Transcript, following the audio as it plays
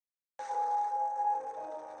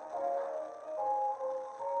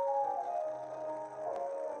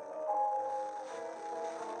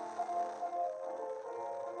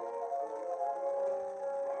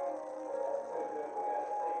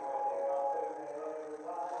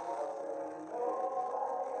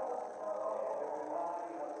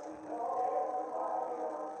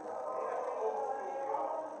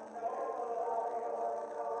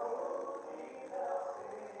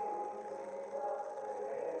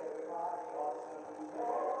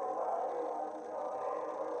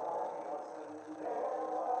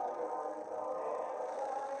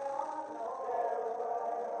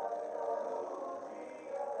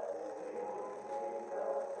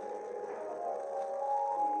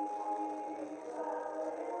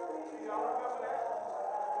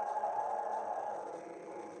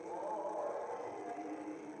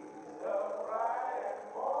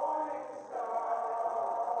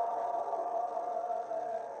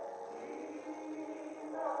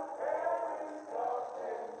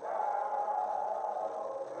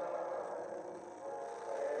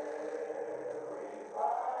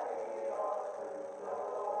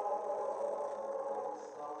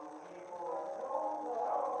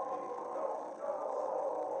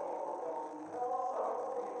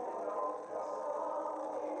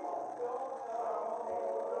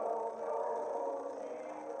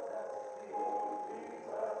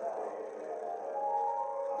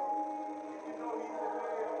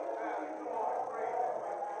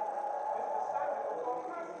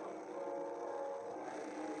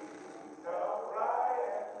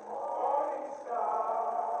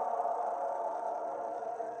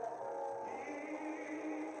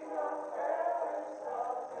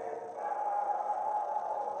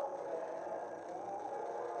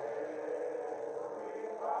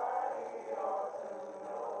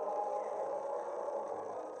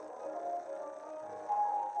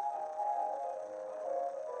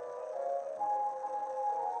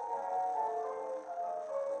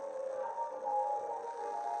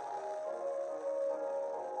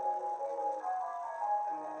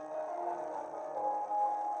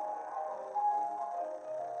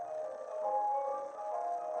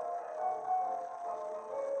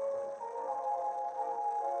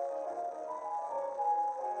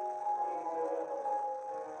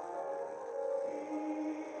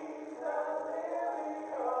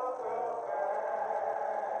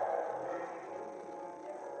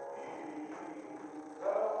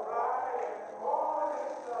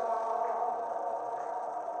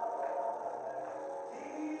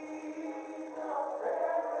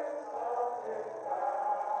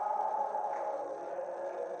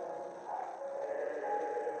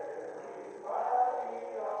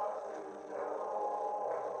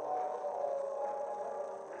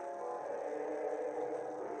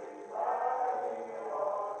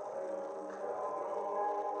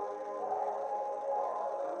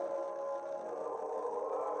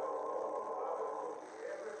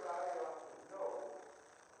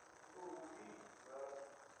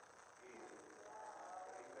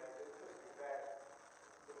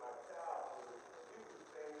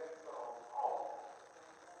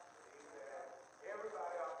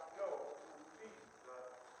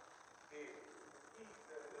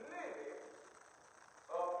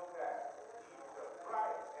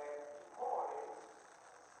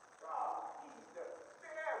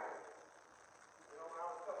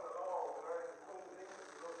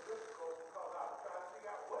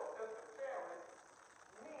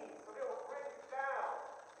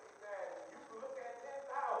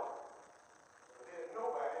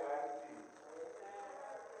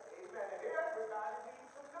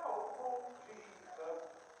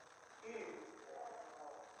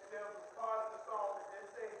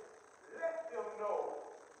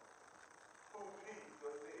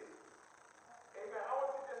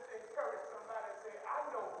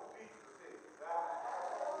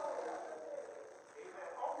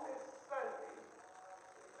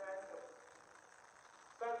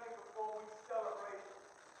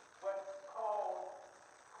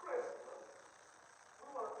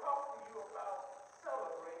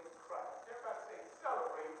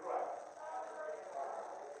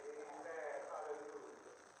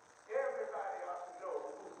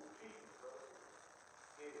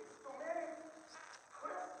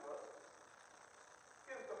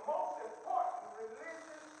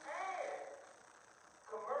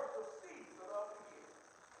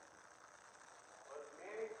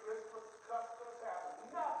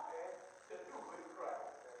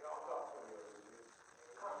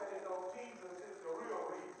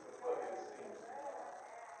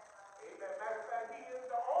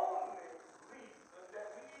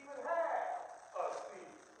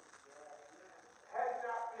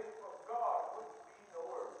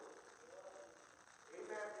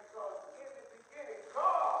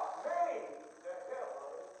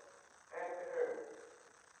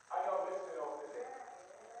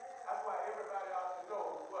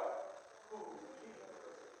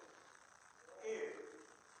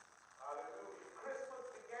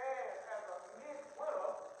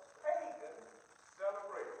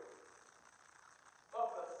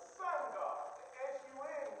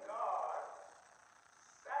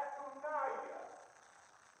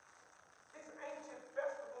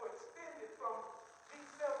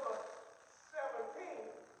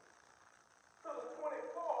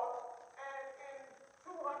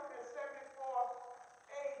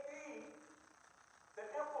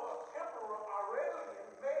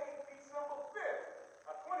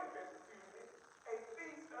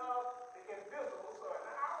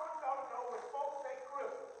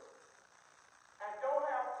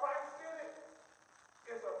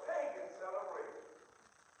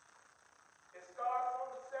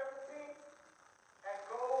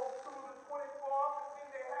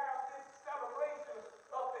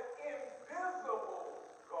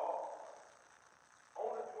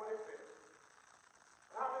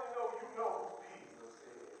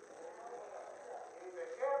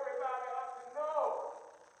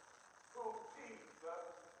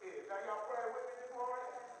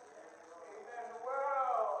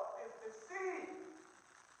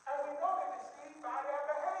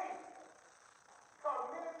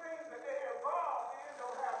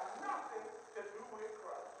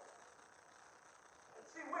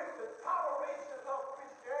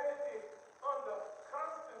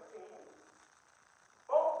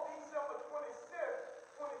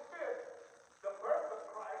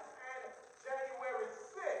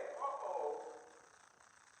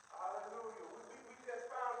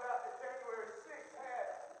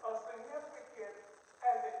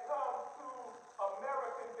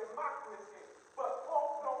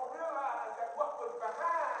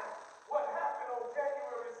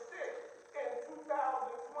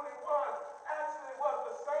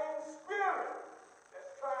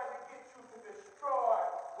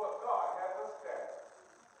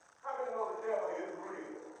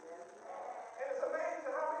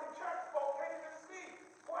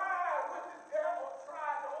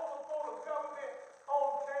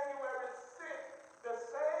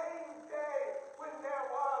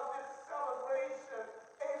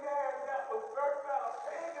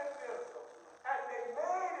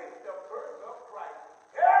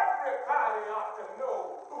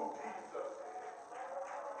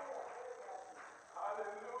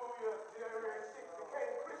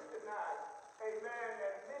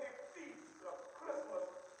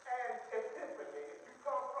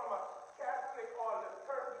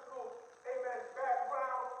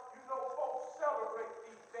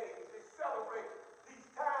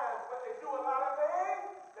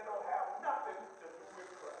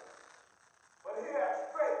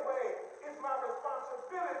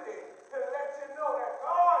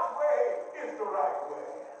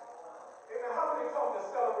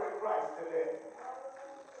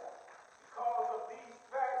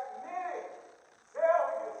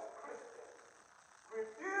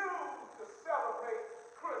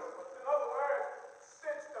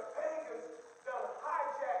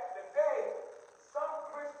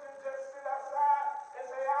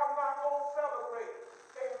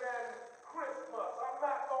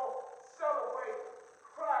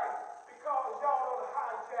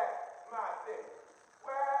day.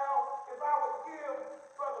 Well, if I would give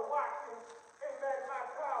Brother Watkins, amen, my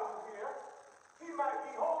towel here, he might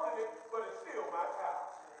be holding it, but it's still my towel.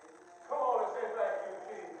 Come on and say thank you,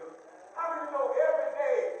 Jesus. How many know every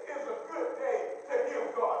day is a good day to give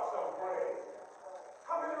God some praise?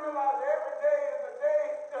 How many realize every day is a day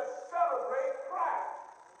to celebrate Christ?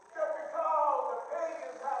 Just because the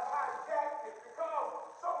pagans have hijacked it, because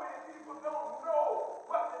so many people don't know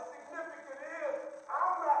what the significance is,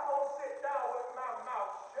 I'm not going to sit down with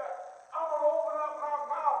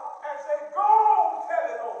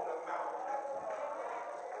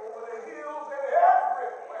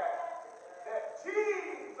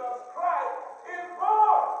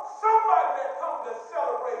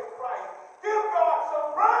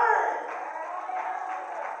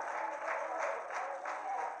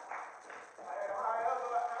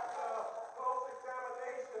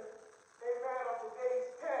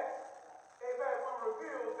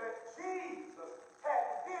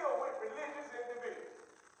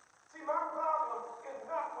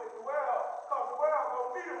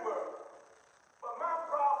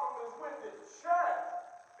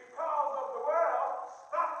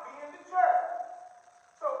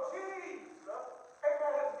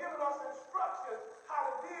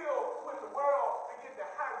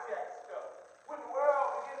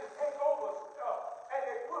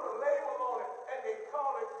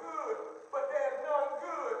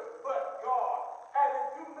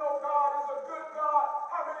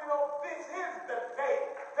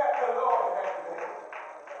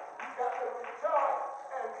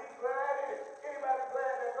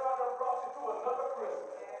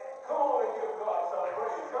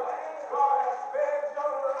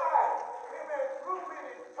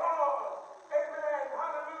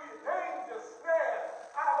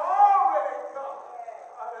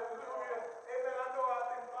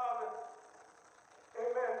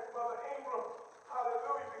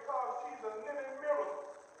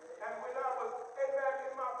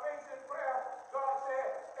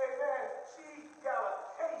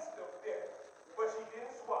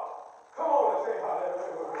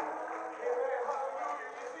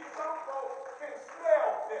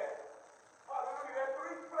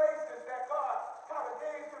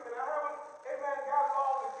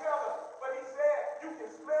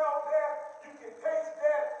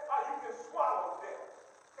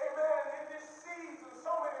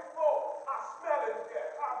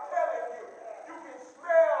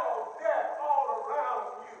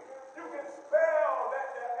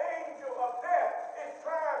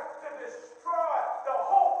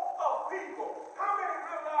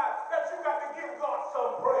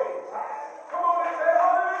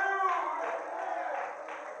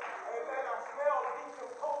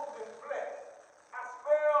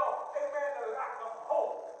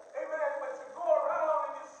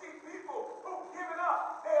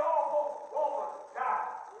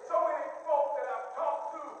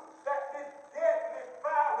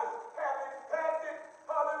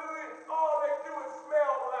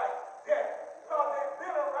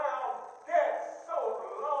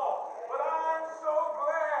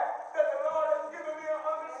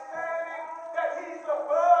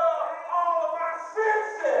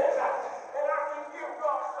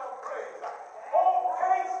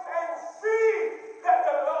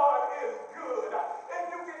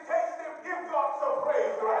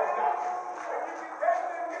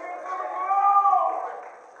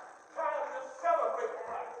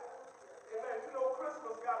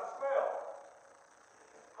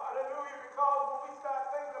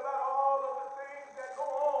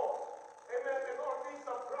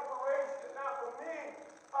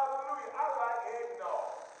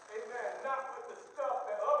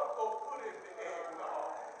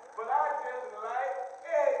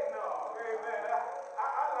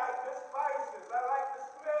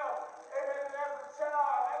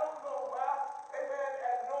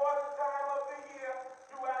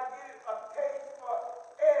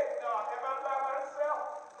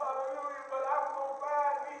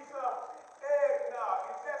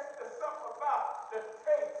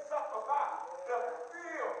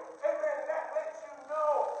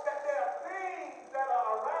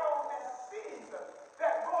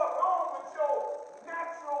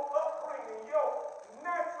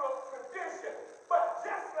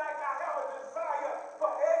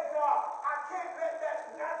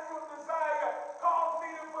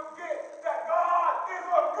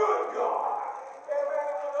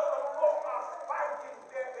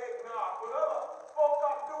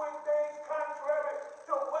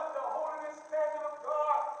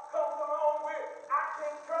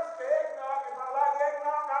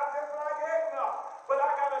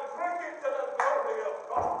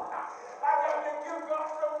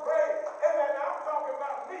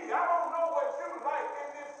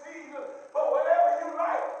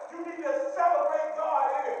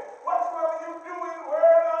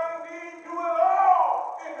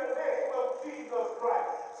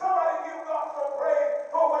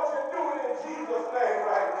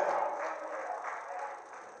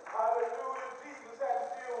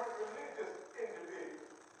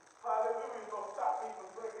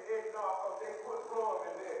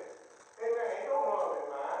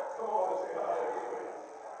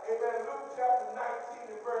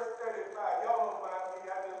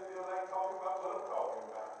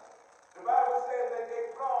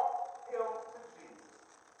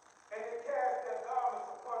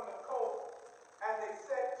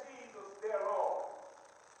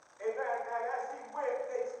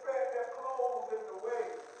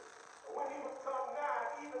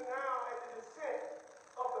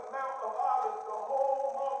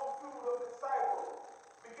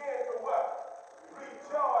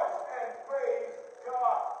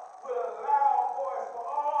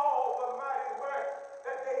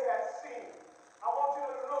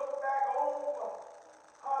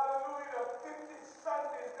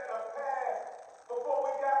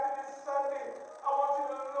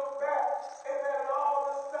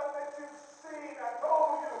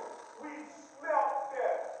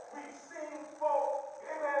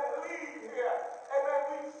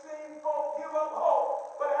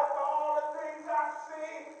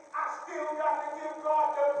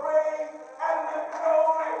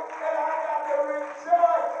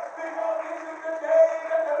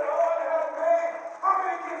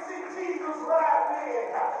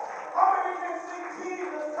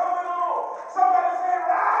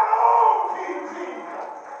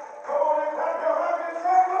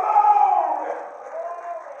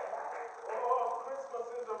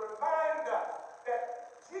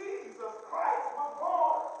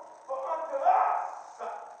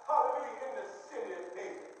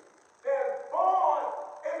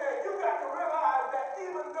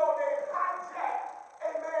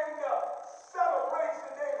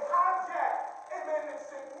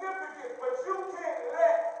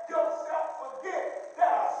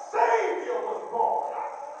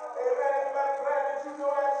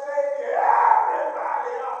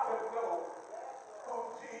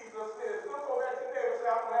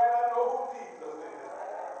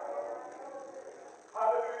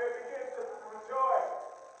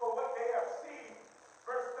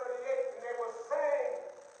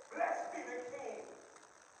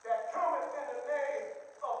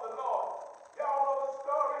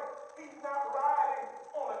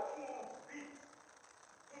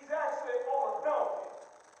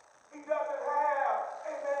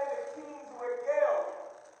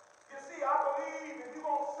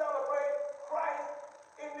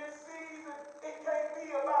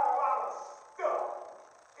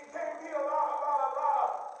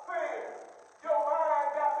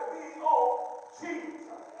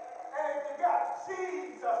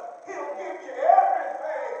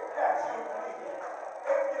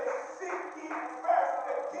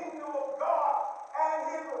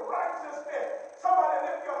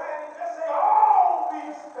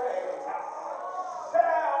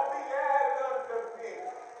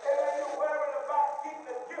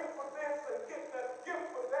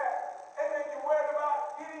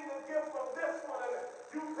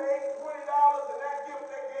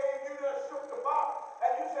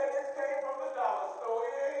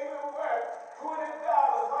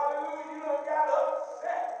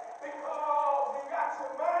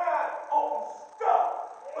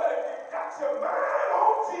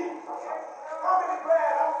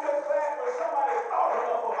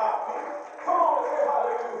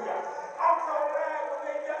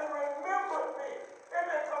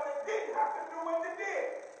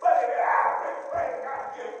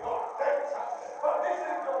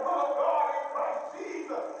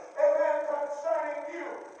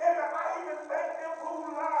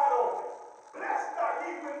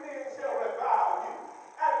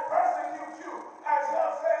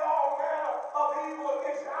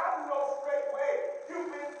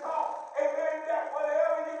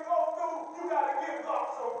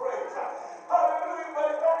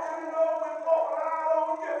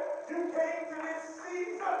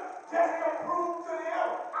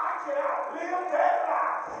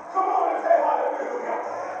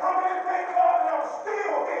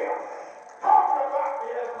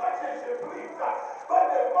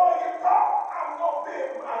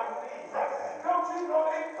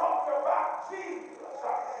Jesus.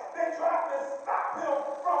 They tried to stop him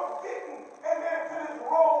from getting, amen, to this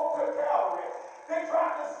road to Calvary. They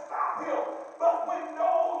tried to stop him, but when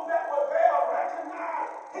those that were there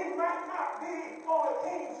recognized he might not be on a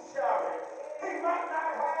king's chariot, he might not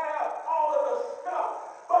have all of the stuff,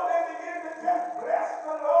 but they began to just bless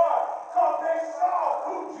the Lord because they saw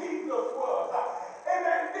who Jesus was.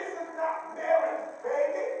 Amen. This is not Mary's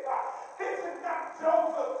baby. This is not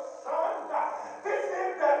Joseph's son. This is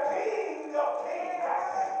the King of Kings.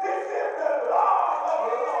 This is the Lord of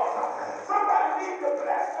Lords. Somebody needs to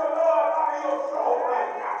bless the Lord out of your soul right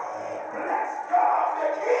now. Bless God. The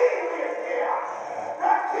King is here.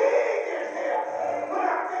 The King is here. When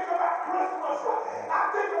I think about Christmas, I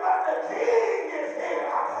think about the King is here.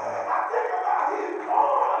 I think about he's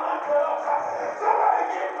born unto us. Somebody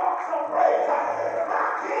give God some praise. My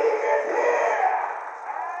King is here.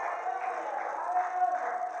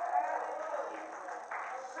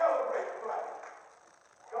 Celebrate life.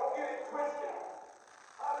 Don't get it twisted.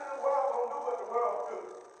 How did the world gonna do what the world do?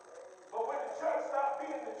 But when the church stops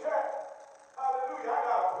being the church, hallelujah, I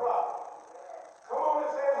got a problem. Come on and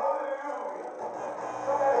say hallelujah.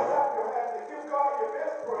 Somebody clap your hands and give God your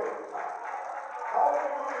best praise.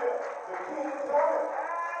 Hallelujah. The King is coming.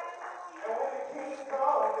 And when the King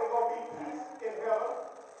comes, there's going to be peace in heaven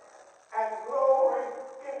and glory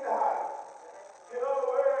in the highest. In other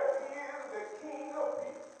words, he is the King of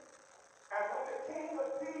peace. And when the King of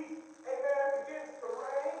peace, amen, begins to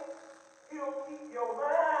reign, he'll keep your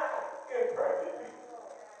mind in perfect peace.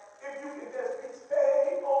 If you can just be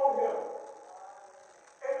stayed on him.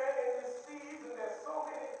 Amen. In this season, there's so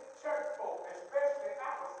many church folk, especially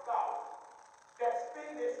apostolic, that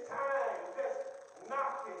spend this time just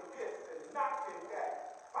knocking this and knocking that,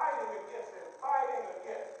 fighting against and fighting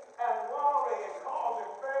against, and warring and causing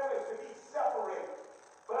families to be separated.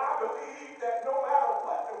 But I believe that no matter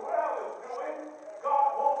what the world is doing, God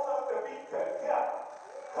wants us to be together.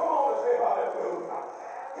 Come on and say hallelujah.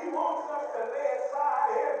 He wants us to lay aside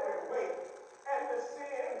every weight and the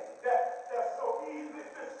sin that's so easily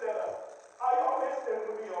beset us. Are y'all listening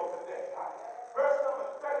to me on today? Verse number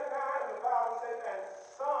 39, the Bible says, and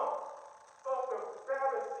some of the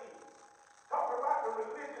Pharisees, talking about the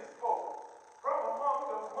religious folk, from among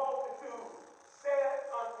the multitude, said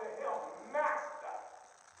unto him, Master,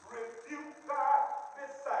 rebuke thy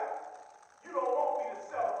disciples. You don't want me to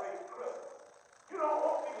celebrate Christmas. You don't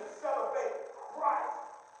want me to celebrate Christ.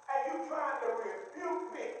 And you trying to rebuke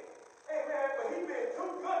me. Amen. But he been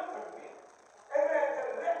too good to me. Amen. To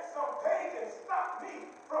let some pagan stop me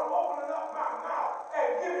from opening up my mouth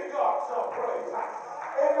and giving God some praise.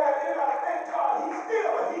 Amen. And I thank God he's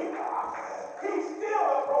still a healer. He's still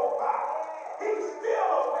a provider. He's still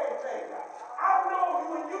a way maker. I know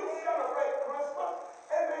when you celebrate Christmas,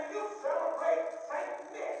 amen, you celebrate Saint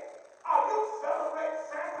Nick. Or you celebrate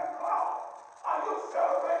Santa Claus. Or you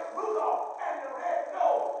celebrate Rudolph and the red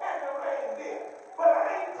nose and the reindeer. But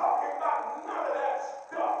I ain't talking about none of that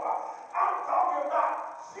stuff. I'm talking about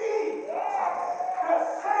Jesus, the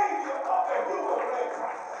Savior of the human race.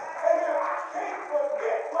 And I can't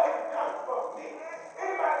forget what he's done for me.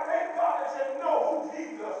 Anybody thank God that you know who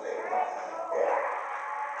Jesus is?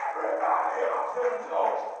 Everybody ought to know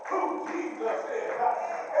who Jesus is.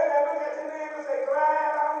 And then look at your neighbor and say,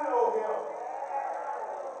 glad I know him.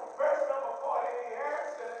 Verse number 40, he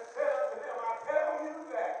answered and said unto them, I tell you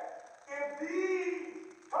that if these,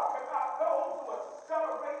 talking about those who are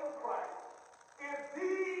celebrating Christ, if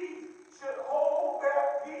these should hold their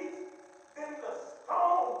peace, then the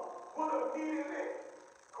stone would immediately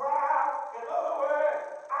cry out. In other words,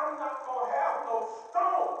 I'm not going to have no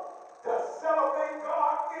stone to celebrate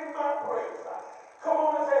God in my praise. Come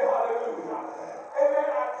on and say hallelujah. Amen.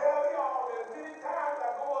 I tell y'all that many times I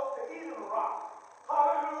go up to Eden Rock.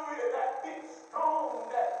 Hallelujah. That big stone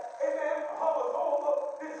that, amen, hovers over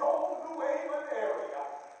this whole New Haven area.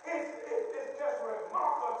 It's just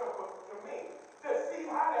remarkable to me to see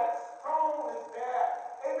how that stone is there.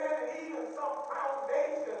 Amen. And even some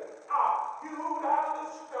foundations are hewed out of the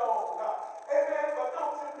stone. Amen. But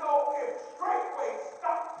don't you know, if straightway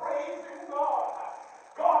stop praising God,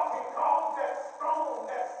 God can cause that stone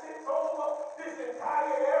that sits over this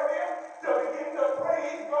entire area to begin to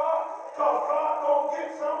praise God, because God don't get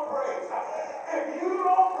some praise. If you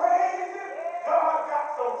don't praise Him, God got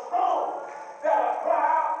some stones that'll cry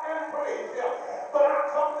out and praise Him. But I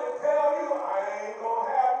come to tell you, I ain't going to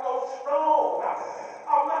have no stone.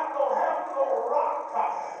 I'm not going to have no rock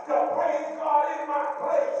to praise God in my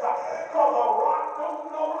place, because a rock don't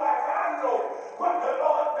know like I know what the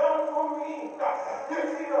Lord done for me. You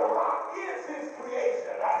see, the rock is His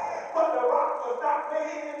creation, but the rock was not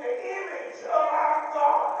made in the image of our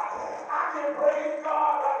God. I can praise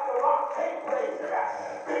God like the rock can't praise him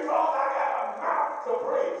because I got a mouth to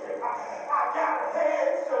praise him. I got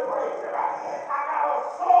hands to praise him. I got a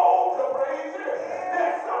soul to praise him.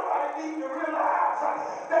 That somebody needs to realize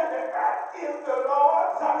that the earth is the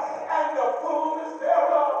Lord's and the fullness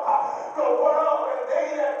thereof, the world and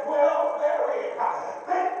they that dwell therein.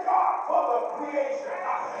 Thank God for the creation.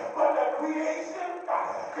 But the creation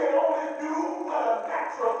can only do what a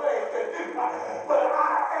natural thing can do. But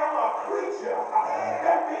I am a creature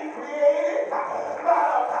that been created by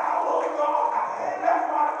the power of God. That's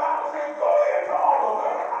why the Bible says, go into all the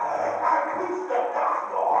world and preach the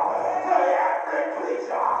gospel to every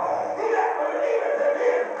creature. He that believeth and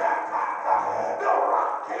is baptized. The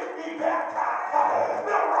rock can be baptized.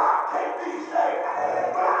 The rock can be saved.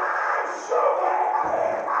 But I'm so glad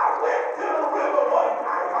I went to the river one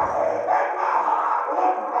night and my heart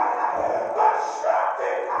wasn't right. But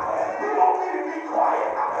something, you want me to be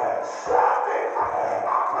quiet. Something,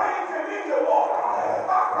 I praise him in the water.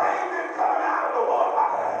 I praise him coming out of the water.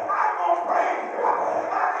 I'm going to praise him.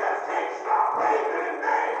 I just can't stop praising his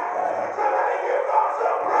name. Somebody give God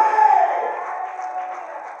some praise.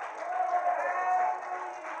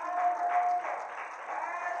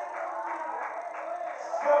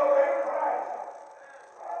 Celebrate Christ.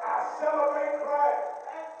 I celebrate Christ.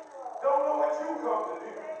 Don't know what you come to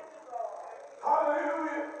do.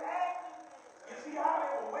 Hallelujah. You see how they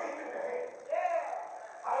were waving their hands.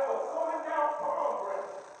 How they were throwing down palm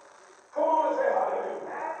branches. Come on and say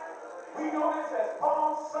hallelujah. We know this as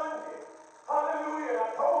Palm Sunday. Hallelujah. And I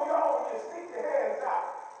told y'all when you stick your hands out,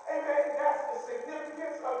 amen, that's the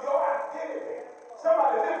significance of your identity.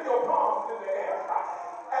 Somebody lift your palms in the air.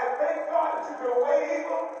 And thank God that you can wave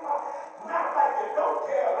them, not like you don't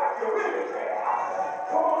care, like you really care.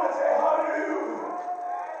 Come on and say hallelujah.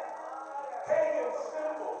 Pagan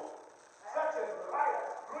symbols such as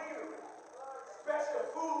lights, greenery, special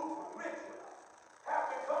foods, rituals have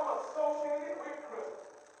become associated with Christmas.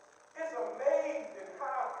 It's amazing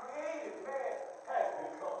how creative man has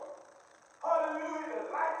become. Hallelujah, the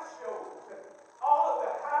light shows and all of the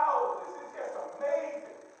houses, it's just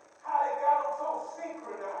amazing how they got them so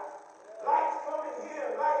synchronized. Lights coming here,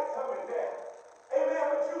 lights coming there. Amen,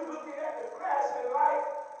 but you looking at the flashing light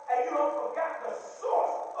and you don't forgot the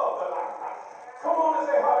source of the light. Come on and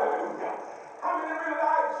say hallelujah. How many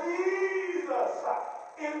realize Jesus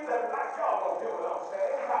is the light? Y'all don't hear what I'm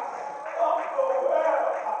saying. Of the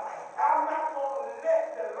world. I'm not going to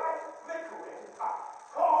let the light flickering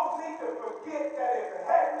cause me to forget that if it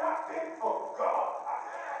had not been for God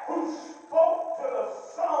who spoke to the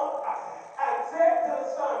sun and said to the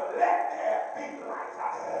sun, let there be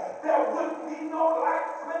light, there wouldn't be no light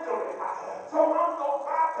flickering. So I'm going to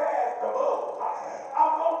bypass the bulb.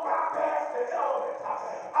 I'm going to bypass the element.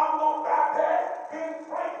 I'm going to bypass Ben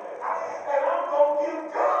Franklin. And I'm going to give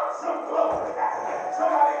God some glory.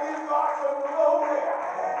 Somebody give God some glory.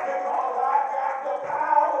 Because I got the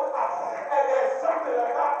power. And there's something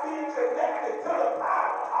about being connected to the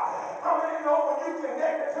power. How many know when you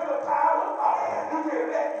connected to the power, you can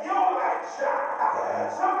let your light shine.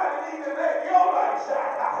 Somebody needs to let your light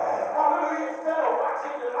shine. Hallelujah. Instead of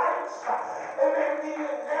watching the lights, and then being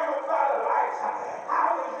enamored by the lights,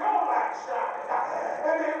 how is your light shining?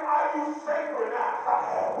 And then are you synchronized?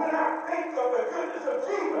 When I think of the goodness of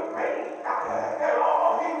Jesus, baby, and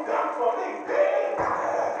all he's done for me, baby,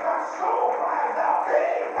 my soul cries out,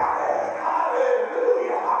 baby,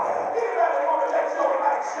 hallelujah. Anybody want to let your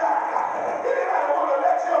light shine? Anybody want to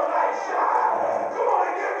let your light shine? Come on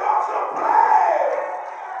and give God some praise.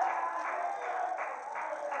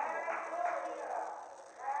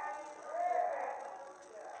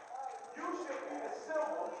 You should be the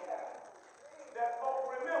symbol that folks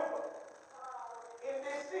remember in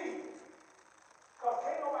this season. Because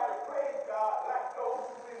can't nobody praise God like those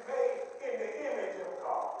who've been made in the image of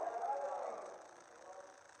God.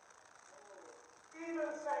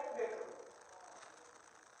 Even St. Nicholas,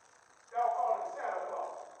 y'all call him Santa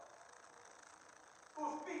Claus,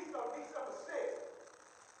 whose feast on December 6th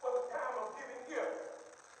was a time of giving gifts.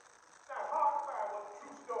 Now, hard to find what the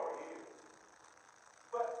true story is,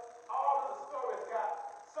 but all of the stories got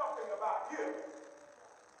something about gifts,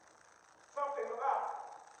 something about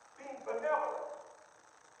being benevolent,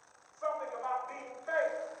 something about being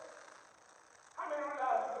faithful. How many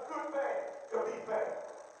realize it's a good thing to be faithful?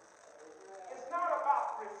 It's not about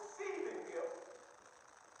receiving gifts.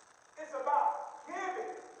 It's about giving.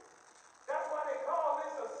 That's why they call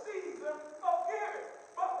this a season of giving.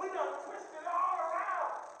 But we done twisted it all around.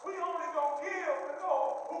 We only gonna give to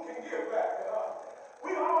those who can give back to us.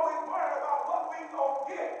 We always worry about what we gonna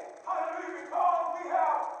get. Hallelujah, because we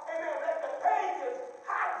have, amen, let the pagans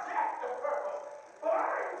hijack the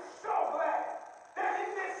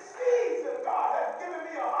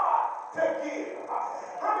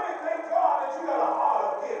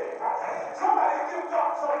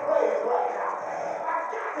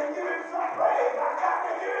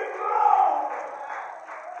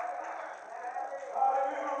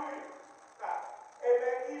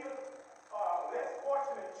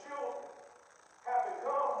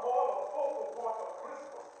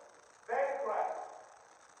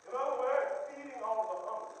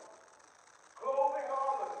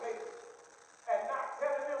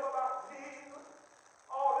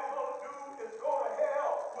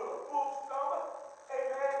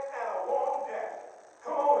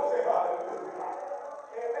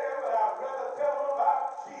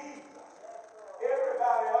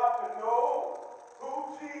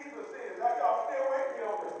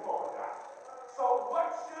what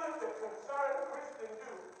should the concerned Christian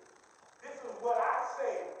do? This is what I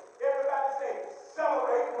say. Everybody say,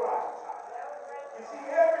 celebrate Christ. You see,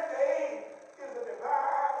 every day is a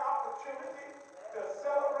divine opportunity to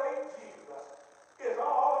celebrate Jesus. It's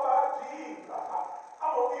all about Jesus.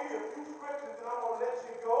 I'm going to give you a few scriptures and I'm going to let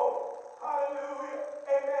you go. Hallelujah.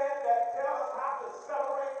 Amen. That tell us how to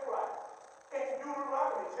celebrate Christ. In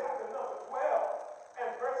Deuteronomy chapter number 12 and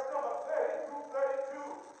verse number 30 through 32,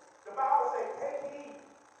 the Bible says, take heed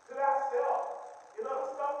to thyself. In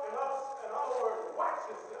other words, watch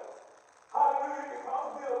yourself. Hallelujah, because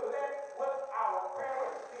we'll let what our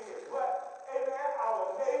parents did, what, amen,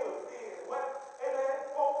 our neighbors did, what, amen,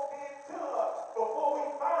 folks did to us before we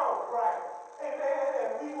found Christ. Amen, and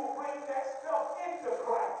we will bring that stuff into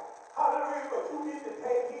Christ. Hallelujah, but you need to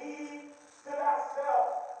take heed to thyself,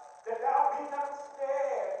 that thou be not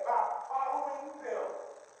snared by following them.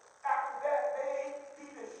 After that they be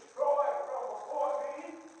destroyed from before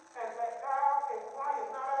thee, and that thou inquire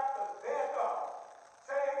not after their God,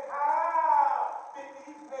 saying, how did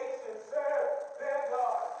these nations serve their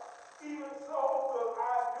God? Even so will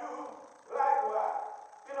I do likewise.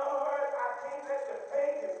 In other words, I can't let the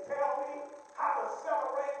pagans tell me how to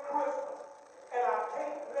celebrate Christmas. And I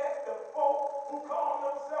can't let the folk who call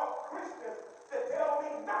themselves Christians to tell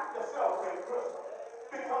me not to celebrate Christmas.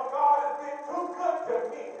 Because God has been too good to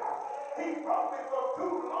me. He brought me from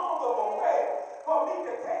too long of a way for me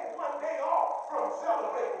to take one day off from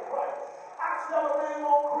celebrating Christ. I celebrate him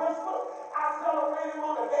on Christmas. I celebrate him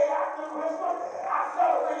on the day after Christmas. I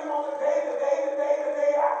celebrate him on the day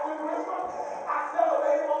after Christmas. I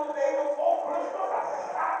celebrate him on the day before Christmas.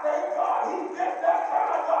 I thank God he's just that kind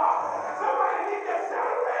of God. Somebody needs to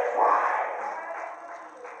celebrate Christ.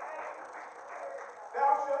 Thou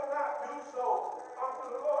shalt not do so unto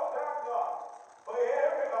the Lord thy God, for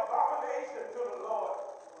every abomination to the Lord,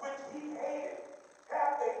 which he hated,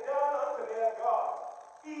 have they done unto their God,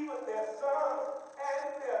 even their sons and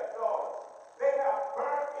their daughters. They have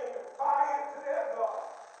burnt in the fire to their God.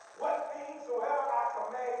 What things soever I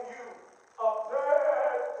command you,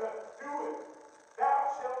 observe to do it. Thou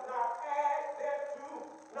shalt not add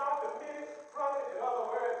thereto, not diminish from it. In other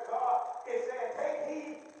words, God is saying, take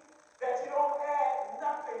heed that you don't add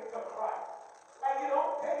nothing to Christ. And you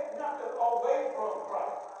don't take nothing away from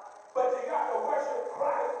Christ. But you got to worship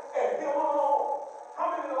Christ and him alone.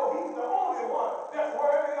 How many know he's the only one that's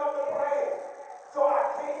worthy of the praise? So I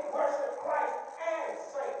can't worship Christ and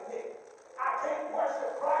Saint Nick. I can't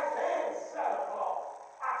worship Christ and Santa Claus.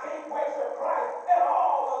 I can't worship Christ and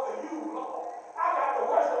all of the you Lord. I got to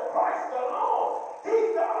worship Christ alone.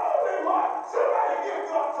 He's the only one. Somebody give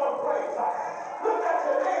God some praise. Look at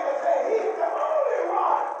your neighbor and say, he's the only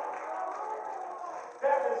one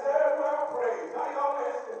that deserves my praise. Now y'all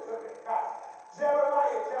listen to me.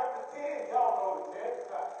 Jeremiah chapter 10, y'all know the text.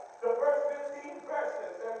 The first 15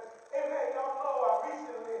 verses. And amen, y'all know I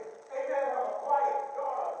recently, amen, have acquired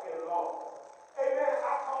daughter-in-law. Amen,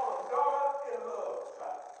 I call them daughter-in-love.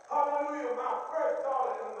 Hallelujah, my first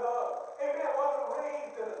daughter-in-love. Amen, wasn't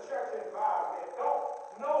raised in a church environment. Don't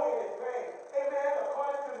know anything. Amen,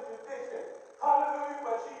 according to the tradition. Hallelujah,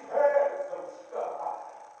 but she's heard some stuff.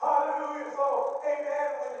 Hallelujah, so amen,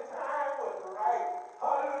 when the time was right,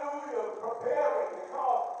 hallelujah, preparing,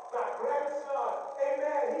 because my grandson,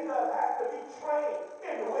 amen, he doesn't have to be trained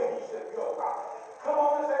in the way he should go. Come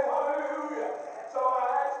on and say hallelujah. So I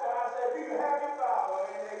asked her, I said, do you have your Bible?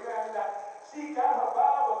 And amen, she got her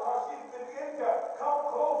Bible because she's beginning to come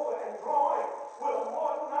closer and drawing with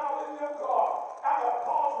more knowledge of God. I got to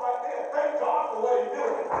pause right there. Thank God for what he's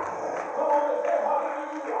doing. Come on and say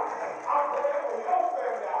hallelujah. I'm praying for your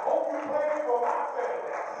family. I hope you're praying for my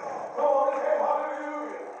family. Come on and say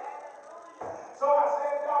hallelujah. So I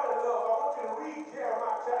said, daughter-in-love, I want you to read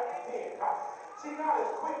Jeremiah chapter 10. She's not as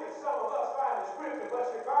quick as some of us find the scripture, but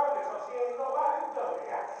she found it because she ain't nobody's done it.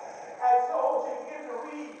 And so she began to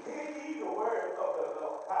read, hear ye the word of the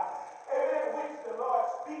Lord. Amen, which the Lord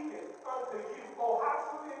speaketh unto you, O house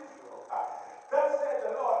of Israel. Thus said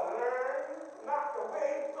the Lord, learn not the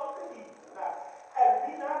ways of the heathen, and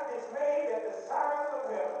be not dismayed at the signs of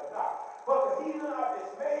heaven. For the heathen are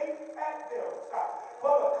dismayed at them.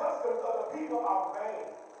 For the customs of the people are vain.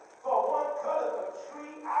 For one cutteth a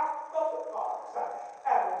tree out of the forest,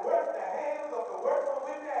 and work the hands of the workman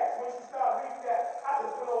with the axe. When she started reading that, I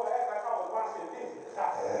just went over and like I was washing dishes.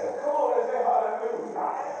 Come on and say hallelujah.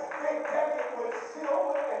 They deck it with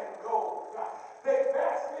silver and gold.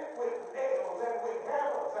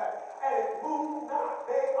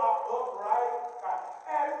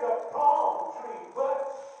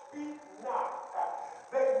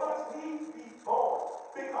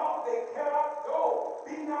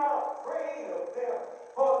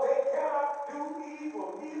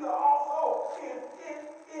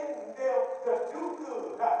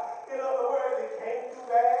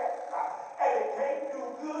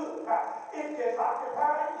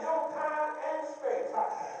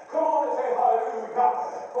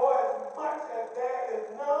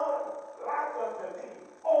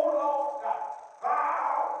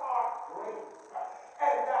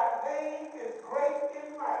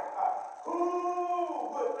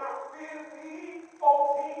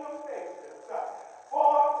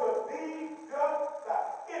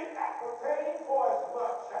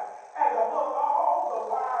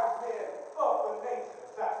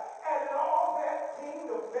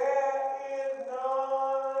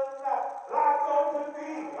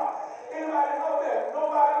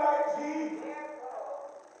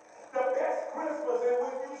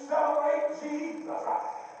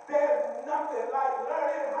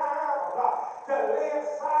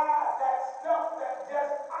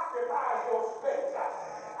 just occupies your space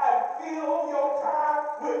and fill your time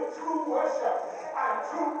with true worship and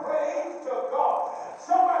true praise to God.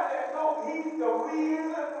 Somebody that knows He's the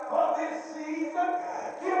reason for this season,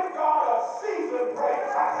 give God a season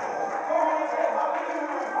praise. Come on and say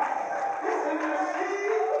hallelujah. This is the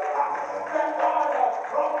season that God has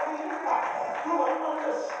brought me to an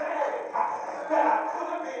understanding that I could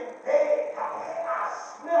have been dead. I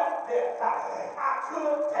smelt death. I could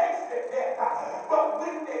have tasted death. But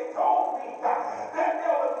when they told me that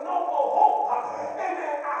there was no more hope, and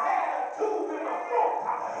then I had a tube in my throat,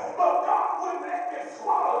 but God wouldn't let me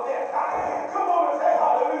swallow death. Come on and say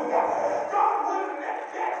hallelujah. God wouldn't let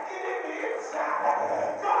death get in the inside.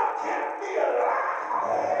 God kept me alive.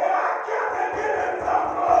 And I got to give Him some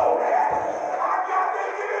glory. I got to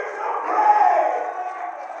give Him some praise.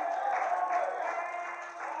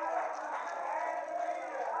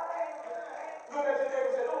 Look at your neighbor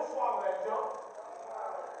and say, don't swallow that junk.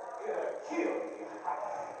 It'll kill you.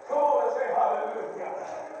 Come on and say hallelujah.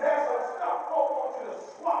 There's some stuff folk want you to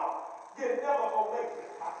swallow. You're never going to make it.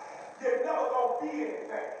 You're never going to be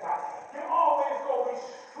anything. You're always going to be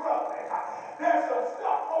struggling. There's some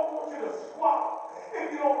stuff folk want you to swallow. If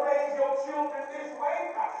you don't raise your children this way,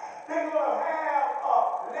 they're going to have a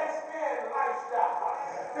less than lifestyle.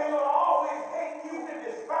 They're going to always hate you and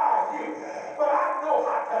despise you. But I know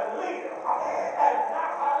how to live and not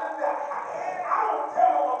how to die. I don't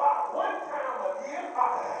tell them about one time a year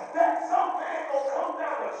that some man going to come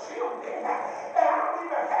down a chimney and I don't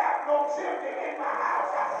even have no chimney in my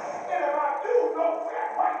house. And if I do, no fat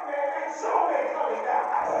white man ain't sure they coming down.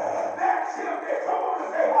 That chimney, come on and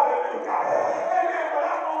say hallelujah. Amen. But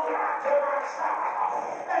I'm going to lie to my child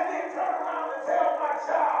and then turn around and tell my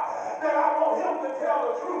child that I want him to tell the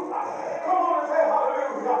truth. Come on and say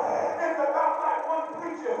hallelujah. It's about like one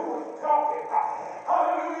preacher who was talking.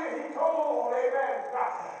 Hallelujah. He told, amen,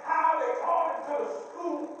 how they called him to the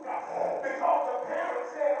school because the parents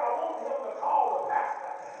said, I want him to call the pastor.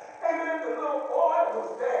 Amen. The little boy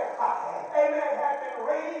was there. Amen. Had been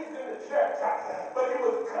raised in the church, but he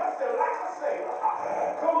was cussing like a sailor.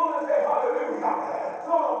 Come on and say hallelujah.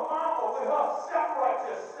 So the mama with her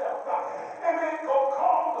self-righteous self, amen, go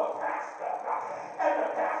call the pastor. And the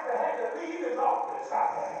pastor had to leave his office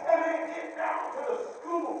and then get down to the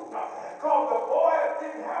school because the boy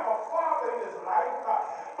didn't have a father in his life,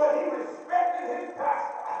 but he respected his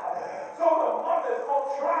pastor. So the mother's going to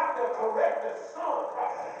try to correct the son.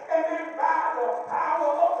 And then by the power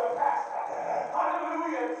of the pastor,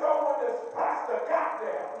 hallelujah. And so when this pastor got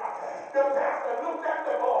there, the pastor looked at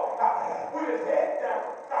the boy with his head down.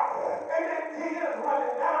 And then tears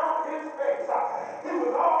running down his face. He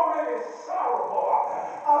was already sorrowful.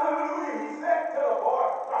 Hallelujah. He said to the boy,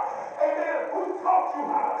 amen, who taught you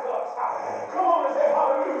how to cuss? Come on and say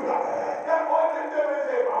hallelujah. That boy looked at him and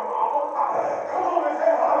said, my mama. Come on and say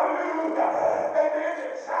hallelujah. Amen. The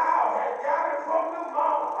child had got it from the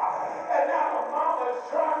mama. And now the mama is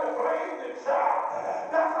trying to blame the child.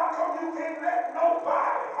 That's how come you can't let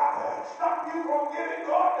nobody stop you from giving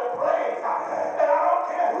God the praise. And I don't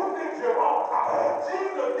care who did you wrong.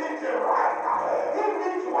 Jesus did you right. He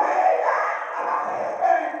reached way down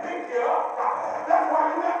and He picked you up. That's why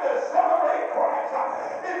you have to celebrate Christ.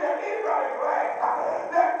 Is there anybody glad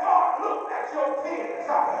that God looked at your tears?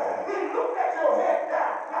 He looked at your head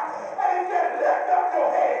down and He said, lift up your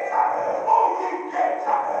heads, oh ye gates,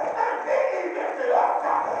 and be ye lifted up.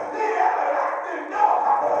 The everlasting door,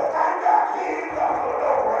 and the King of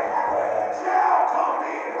glory shall come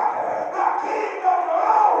in. The King of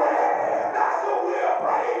glory, that's who we are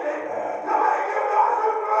praising. Somebody give God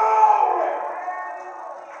some glory.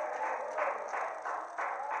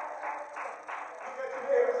 Look at your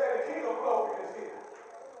neighbor and say, the King of glory is here.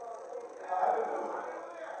 Hallelujah.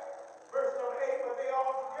 Verse number 8, but they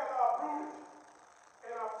all together are brutish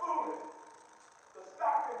and are foolish. The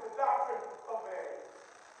stock is the doctrine of vanity.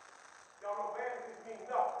 Y'all know vanity means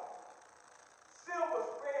nothing. Silver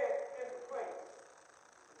spread into place,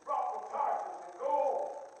 brought from Tarshish, and gold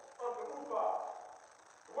unto Uphaz.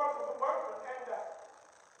 The work of the workman and the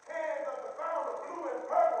hands of the founder, blue and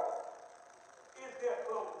purple, is their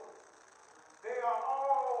clothing. They are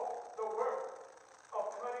all the work of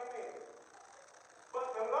cunning men. But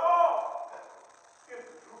the Lord is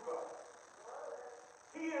the true God.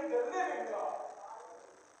 He is the living God,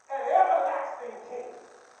 an everlasting King.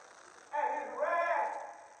 And his wrath,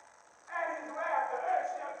 the earth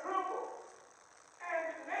shall tremble, and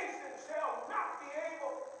the nation shall not be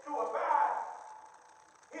able to abide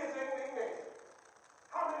his indignation.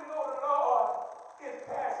 How many know the Lord is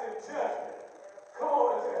passing judgment? Come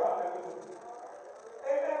on and say hallelujah.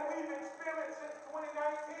 Amen. We've experienced since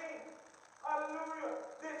 2019. Hallelujah.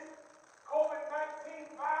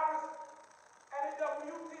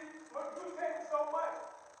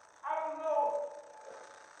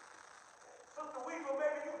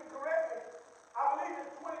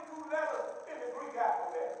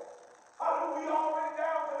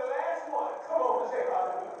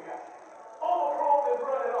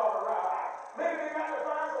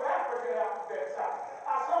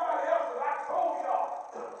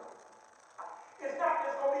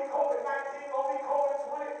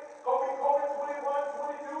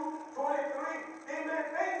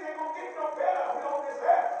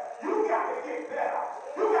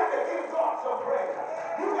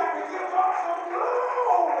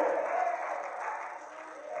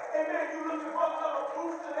 Amen. You looking for another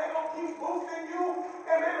booster, they gonna keep boosting you.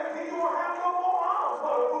 Amen. Until you won't have no more arms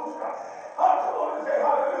for the booster. Oh, come on and say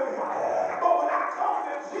hallelujah. But when I come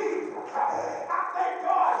to Jesus, I thank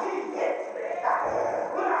God he hits me.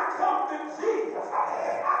 When I come to Jesus,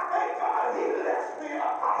 I thank God he lifts me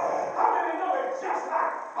up. How many know it's just like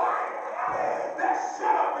fire that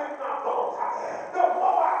shut up in my bones? The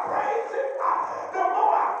more I praise him, the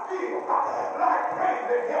more I feel like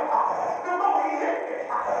praising him. The more he hit me,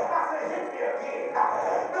 I say hit me again.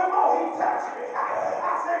 The more he touched me,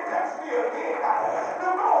 I say touch me again.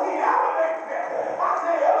 The more he elevates me, I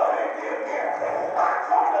say elevate me again. I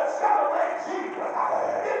come to celebrate Jesus.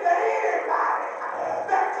 Is there anybody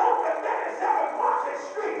that come to 97 Market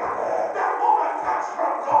Street that want a touch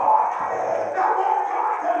from God, that want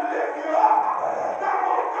God to lift you up, that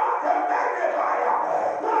want God to magnify you?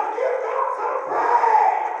 Well, give God some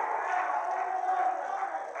praise.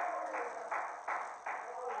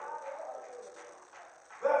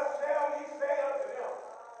 Thus shall ye say unto them,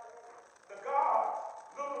 the gods,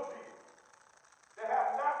 little g, that have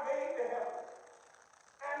not made the heaven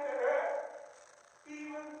and the earth,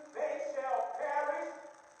 even they shall perish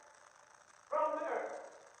from the earth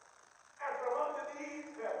and from under these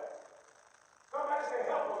heavens. Somebody say,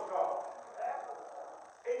 help us, God.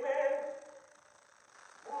 Amen.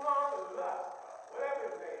 Move on to lust, whatever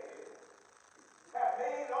his name is. Have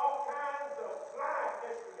made all kinds of flying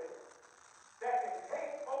instruments that can take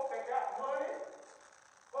folks that got money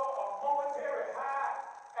for a momentary high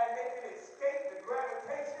and they can escape the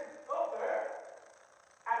gravitation of the earth.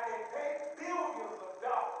 And they pay billions of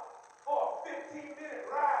dollars for a 15-minute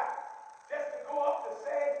ride just to go up to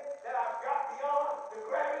say that I've got beyond the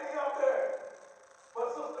gravity of the earth. But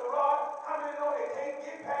Sister Rod, how many know they can't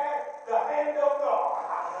get past the hand of God?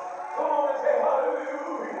 Come on and say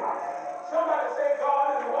hallelujah. Somebody say God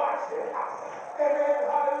is watching. Amen.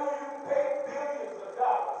 Hallelujah. You pay billions of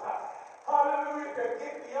dollars. Hallelujah. To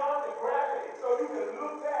get beyond the gravity so you can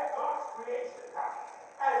look at God's creation.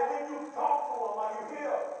 And when you talk to them or you hear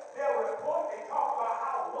their report, they talk about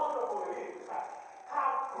how wonderful it is,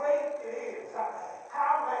 how great it is,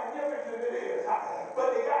 how magnificent it is. But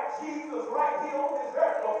they got Jesus right here on this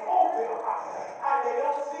earth before them. And they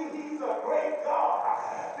don't see he's a great God.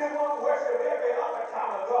 They want to worship every other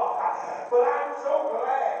kind of God. But I'm so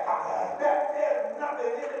glad that there's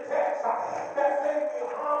nothing in the text that says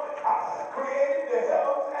Muhammad created the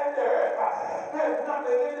heavens and the earth. There's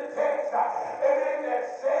nothing in the text, amen, that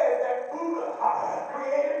says that Buddha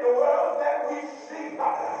created the world that we see.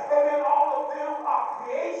 Amen, all of them are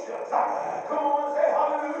creations. Come on and say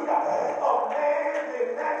hallelujah. Of man's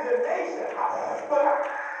imagination. But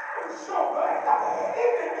I'm so glad. In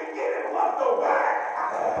the beginning was the Word.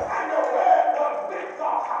 And the Word was with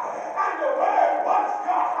God. And the Word was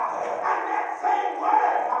God. And that same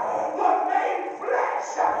Word was made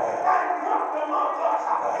flesh and dwelt among us.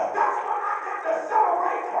 That's when I get to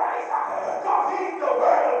celebrate Christ. Because he's the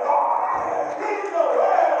Word of God. He's the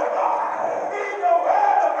Word of God. He's the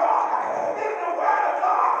Word of God. In the Word of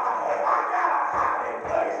God, I got a hiding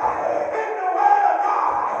place. In the Word of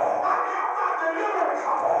God, I got my deliverance.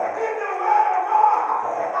 In the Word of God,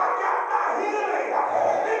 I got my healing.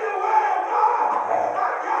 In the Word of God, I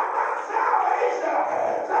got my salvation.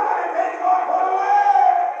 Somebody thank God for the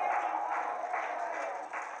Word.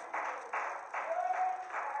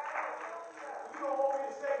 You don't want me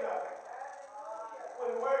to say nothing when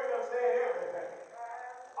the Word done said everything.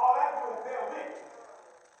 All I do is bear witness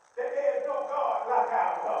that there is no God like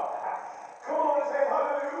our God. Come on and say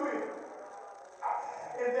hallelujah.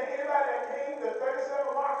 Is there anybody that came to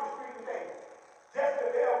 37 Market Street today just to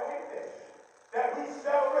bear witness that we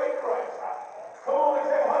celebrate Christ? Come on and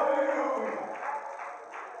say hallelujah.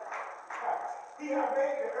 He has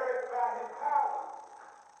made the earth by his power.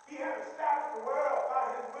 He has established the world by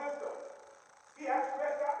his wisdom. He has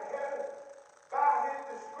stretched out the heavens by his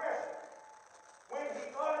discretion. When he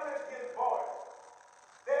uttereth his voice,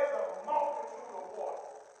 there's a multitude of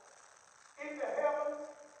waters in the heavens,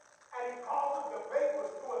 and he causes the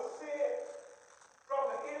vapors to ascend from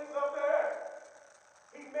the ends of the earth.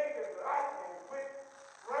 He maketh lightning with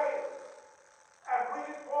rain, and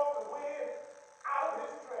bringeth forth the wind out of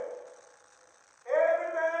his treasure. Every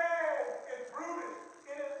man is rooted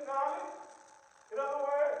in his knowledge. In other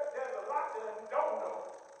words, there's a lot that I don't know.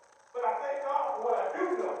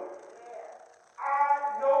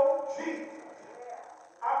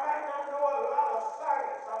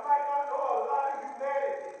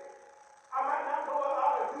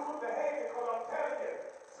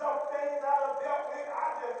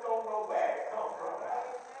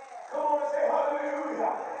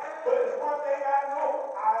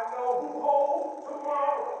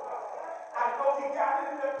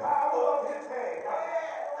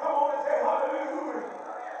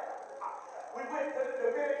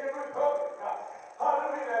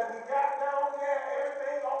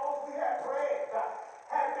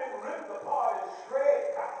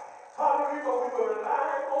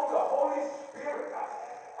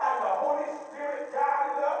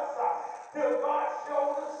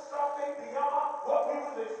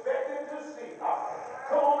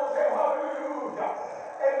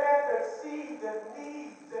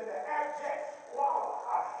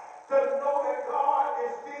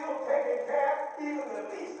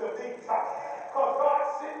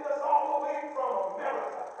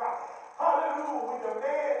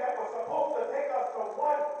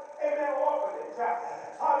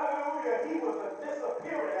 Hallelujah. He was a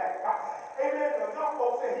disappearing act. Amen. The young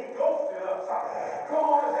folks say he ghosted us. Come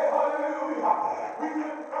on and say hallelujah. We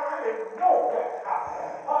couldn't find him nowhere.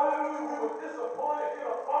 Hallelujah. We were disappointed in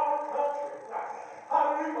a foreign country.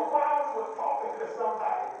 Hallelujah. But while we were talking to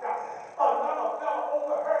somebody, another fellow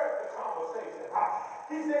overheard the conversation.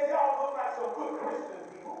 He said, y'all look like some good Christian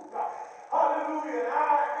people. Hallelujah. And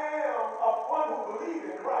I am one who believes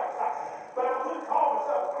in Christ. But I wouldn't call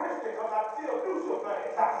myself a Christian because I still do some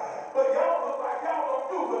things. But y'all look like y'all don't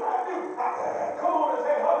do what I do. Come on and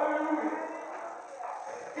say hallelujah.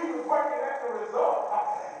 He was working at the result.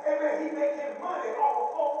 Amen. He making money off of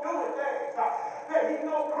folk doing things that he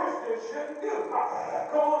know Christians shouldn't do.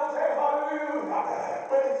 Come on and say hallelujah.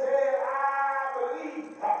 But he said, I believe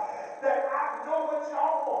that I know what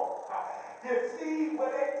y'all want. You see, when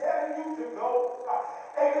they tell you to go,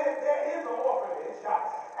 amen, there is an orphanage,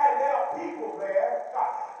 and there are people there,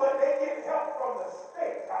 but they get help from the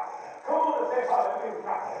state. Come on and say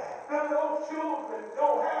hallelujah. None of those children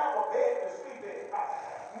don't have a bed to sleep in.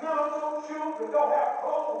 None of those children don't have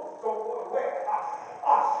clothes to wear,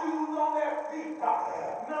 or shoes on their feet.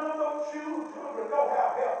 None of those children don't have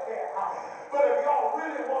health care. But if y'all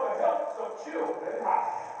really want to help some children,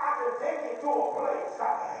 I can take you to a place,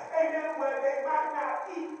 amen, where they might not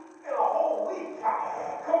eat in a whole week.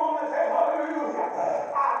 Come on and say hallelujah.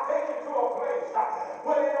 I'll take you to a place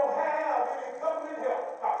where they don't have any government help.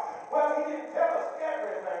 Well, he didn't tell us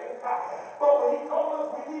everything, but when he told us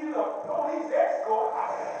we needed a police escort,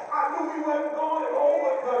 I knew we wasn't going over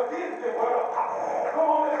to Disney World. Come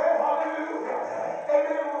on and say hallelujah.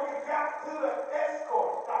 Amen. When we got to the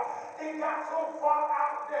escort, it got so far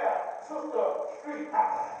out there, Sister Street,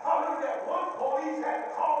 hallelujah, that one police had to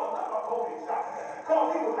call another police because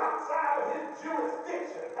he was outside of his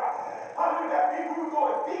jurisdiction. Hallelujah, that means we were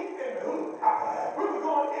going deep in the hood. We were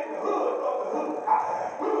going in the hood of the hood.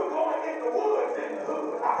 We were going in the woods in the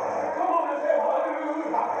hood. Come on and say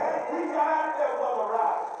hallelujah. We got out there, Mother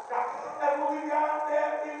Riley. And when we got out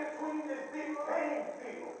there in between this big cane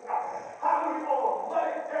field, hallelujah, on a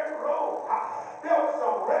muddy dirt road, there were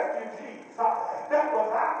some refugees that was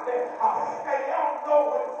out there. And y'all know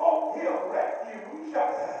when folk hear refuge,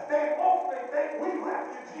 they mostly think we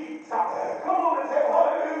refugees. Come on and say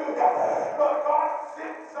hallelujah. But God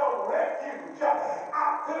sent some refuge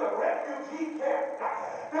out to the refugee camp.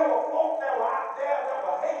 There were folk that were out there that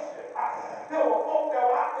were Haitian. There were folk that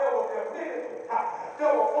were out there with Dominican. There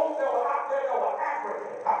were folk that were out there that were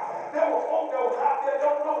African. There were folk that was out there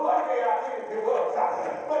don't know what their identity was.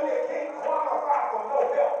 But they can't qualify for no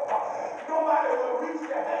help. Nobody will reach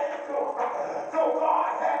their hand to them. So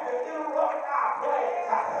God had to interrupt our plans.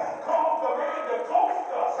 Cause the man to ghost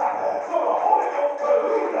us. So the Holy Ghost could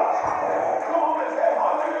lead us. Come on and say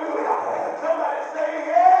hallelujah. Somebody say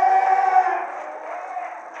yeah.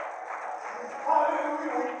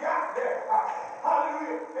 Hallelujah, we got there.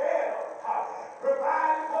 Hallelujah, fed us.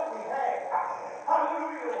 Provided what we had.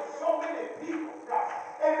 Hallelujah, there were so many people.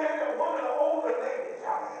 Amen, and one of the older ladies.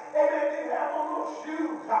 Amen, they had on those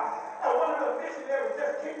shoes. And one of the missionaries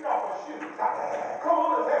just kicked off her shoes. Come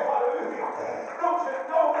on and say hallelujah. Don't you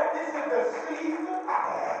know that this is the season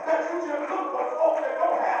that you should look for folks that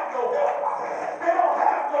don't have no help. They don't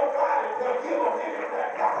have nobody to give them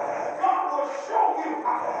anything. God will show you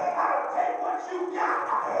how to take what you got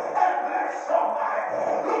and bless somebody.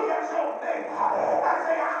 Look at your neighbor and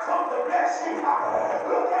say, I come to bless you.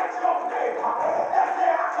 Look at your neighbor and say,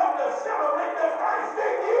 I come to celebrate the Christ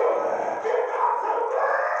in you. Give God some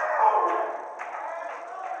glory.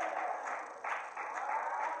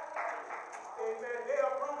 Amen. They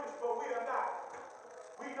are brutish, but we are not.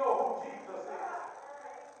 We know who Jesus is.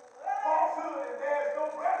 Falsehood, and there's no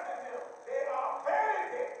breath in them. They are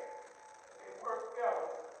vanity. They work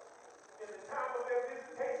errors. In the time of their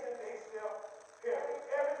visitation, they shall perish.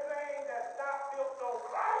 Everything that's not built on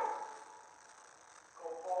Christ go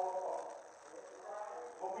fall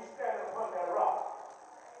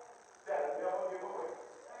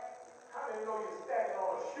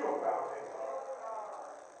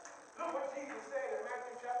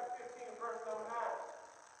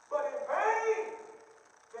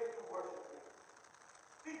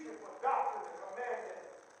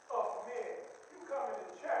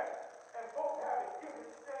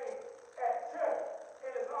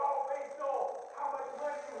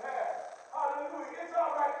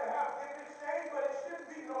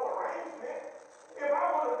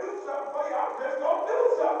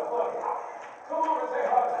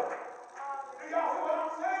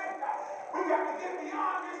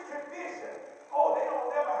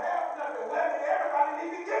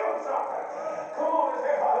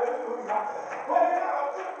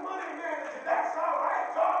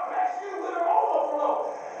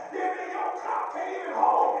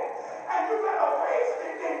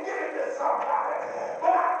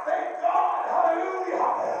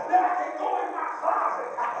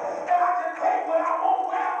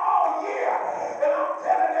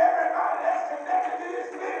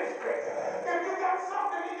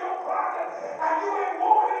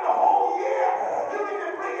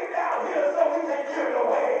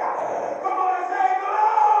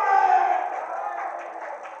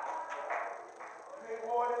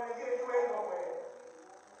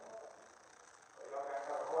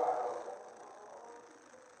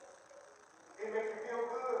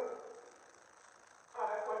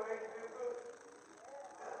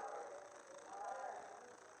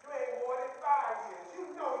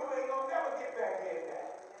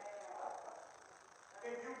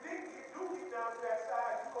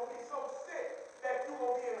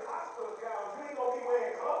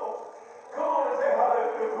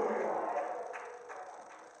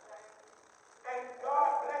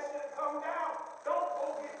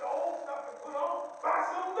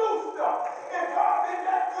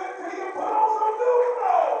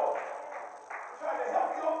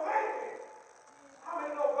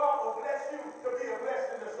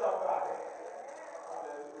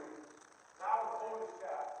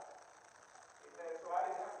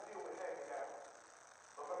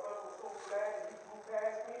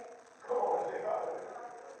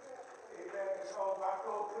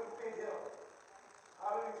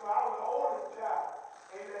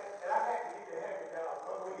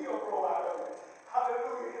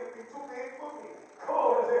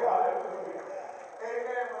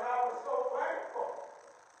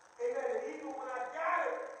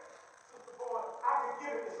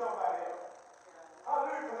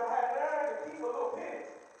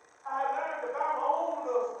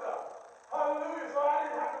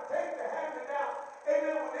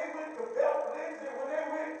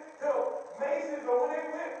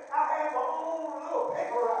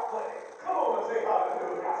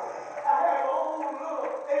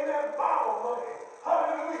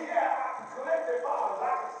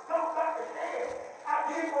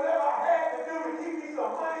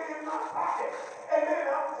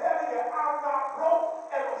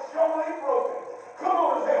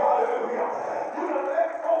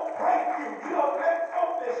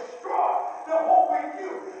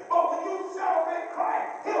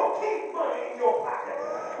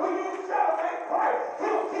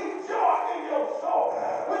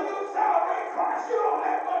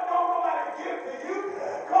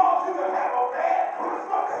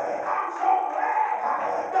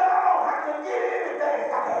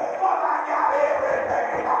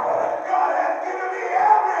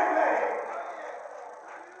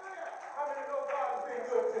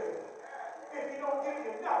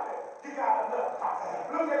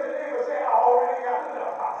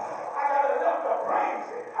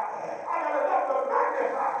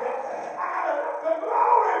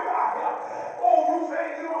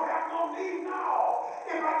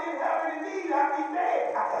have any need, I'd be dead.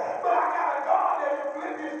 But I got a God that in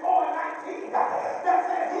Philippians 4:19 that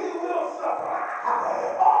says he will supply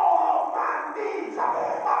all of my needs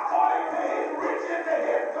according to his riches and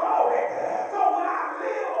his glory. So when I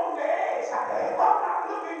live on the edge, I'm not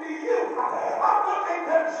looking to you. I'm looking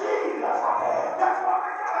to Jesus. That's why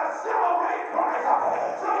I got to celebrate Christ.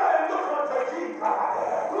 Somebody look unto Jesus,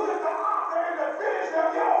 who is the author and the finisher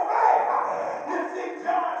of your faith. You see,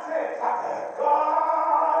 John says,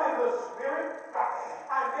 God is a spirit,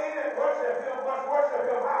 and they that worship him must worship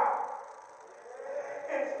him how?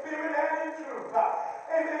 In spirit and in truth.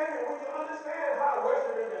 Amen. And when you understand how to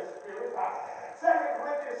worship him in spirit, 2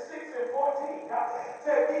 Corinthians 6:14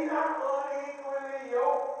 said, be not unequally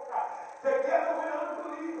yoked together with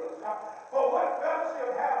unbelievers. For what fellowship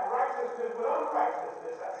have righteousness with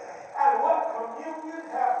unrighteousness? And what communion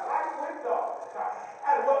have light with darkness?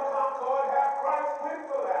 And what concord have Christ with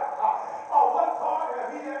Belial? Or what part have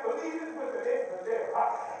he that believeth with an infidel?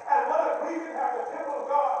 And what agreement have the temple of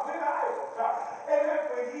God with idols? Amen.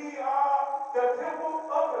 For ye are the temple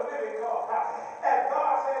of the living God. And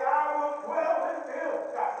God said, I will dwell in them.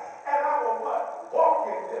 And I will what? Walk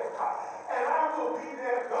in them. And I will be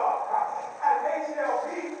their God. And they shall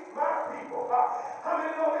be my people. How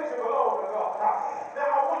many know that you belong to God?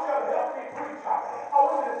 Now I want you to help me preach. I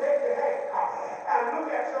want you to take your hand and look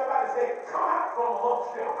at somebody and say, come out from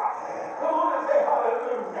amongst them. Come on and say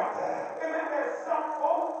hallelujah. Amen. There's some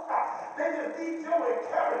folks, they just need your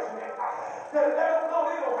encouragement to let them know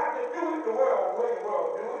they don't have to do it the way the world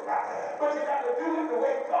do it, but you got to do it the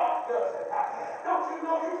way God does it. Don't you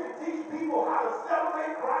know you can teach people how to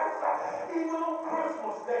celebrate Christ even on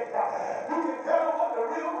Christmas Day? You can tell them what the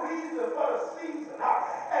real reason for the season,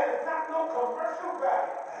 and it's not no commercial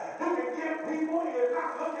value. You can give people, you're not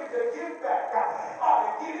looking to give back or to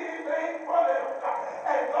get anything for them,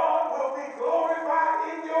 and God will be glorified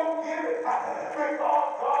in your giving because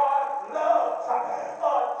God loves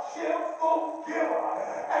a cheerful giver.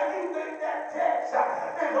 And you think that text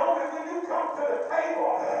is only when you come to the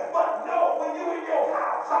table, but no, when you in your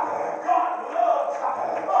house, God loves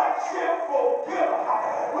a cheerful giver.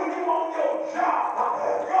 When you on your job,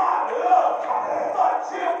 God loves a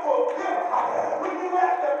cheerful giver. When you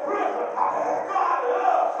at the prison, God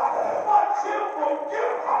loves a cheerful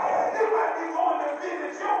giver. You might be going to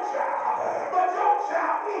visit your child, but your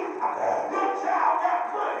child eats. Your child got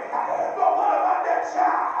money, but what about that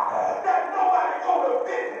child that nobody go to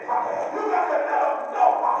visit? You got to let them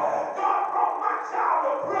know God brought my child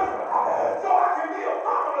to prison so I can be a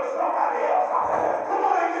mama to somebody else. Come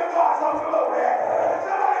on and give God some glory.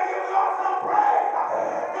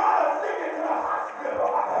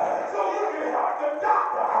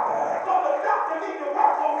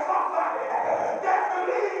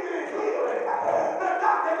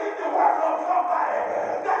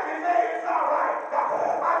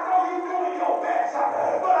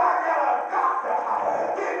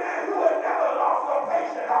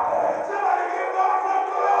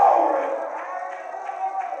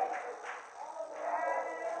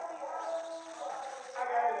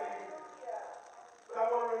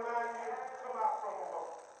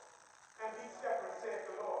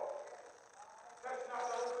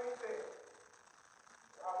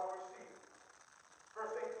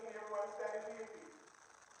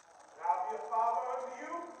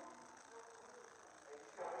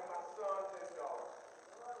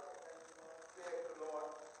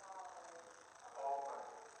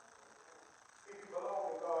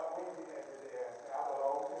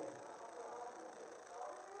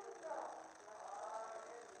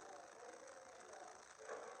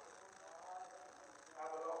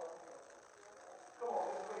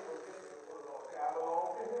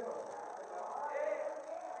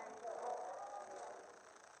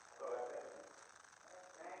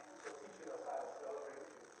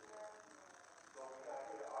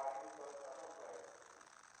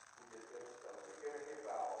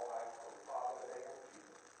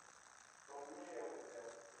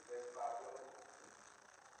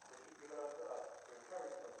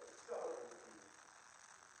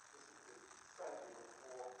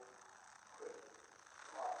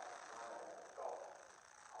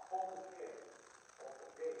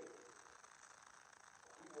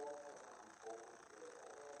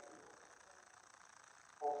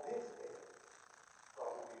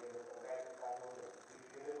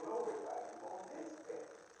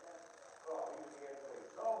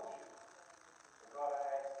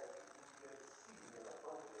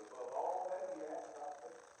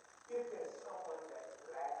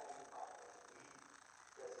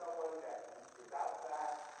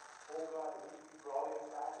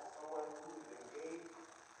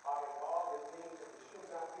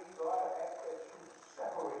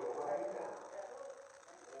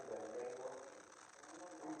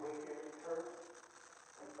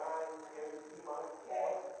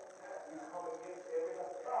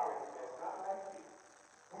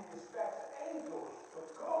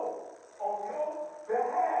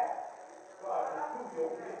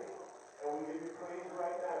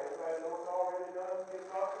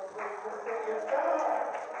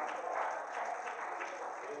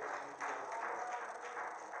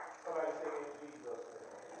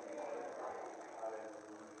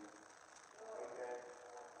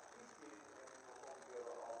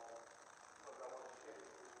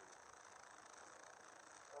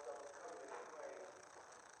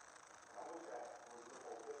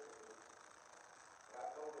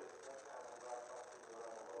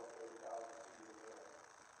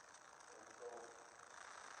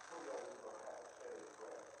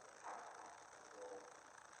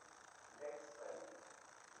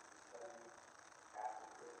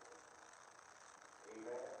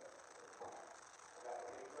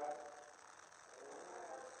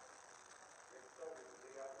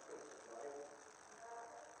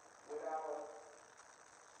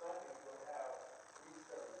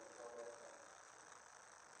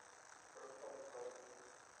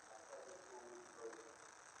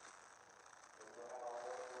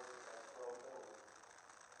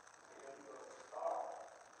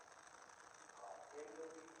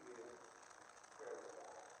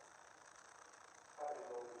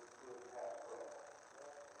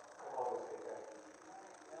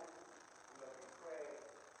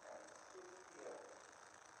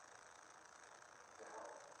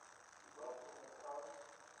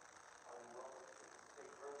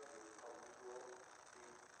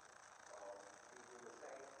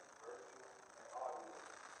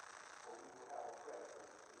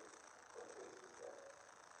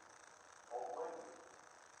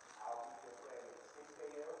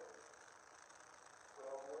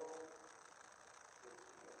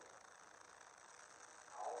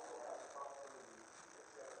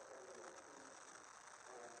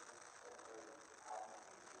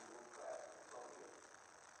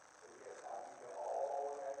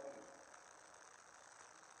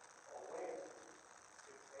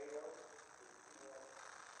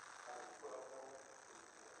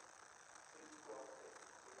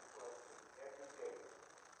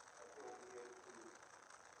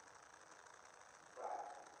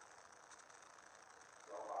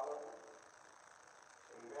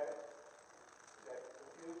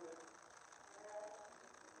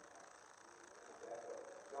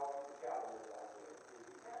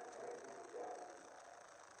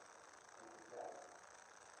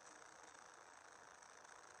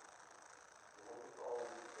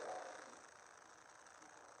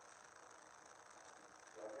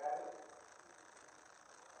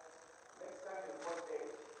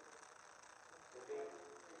 date,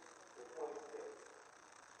 the 26th.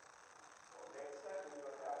 On next Sunday, we're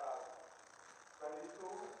going to have our Sunday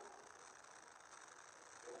school,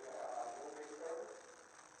 then we'll have our Monday service,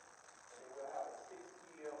 and then we'll have a 6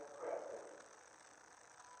 p.m. prayer service.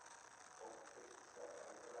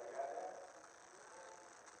 I got that?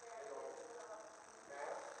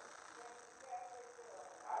 Now,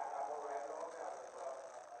 I'm going to write it all down. Well,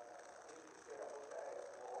 I need to say I wish I had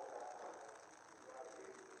some more time.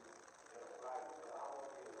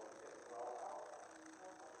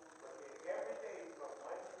 But every day from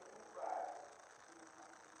Monday through Friday,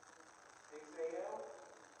 6 a.m.,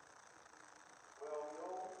 12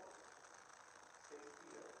 noon, 6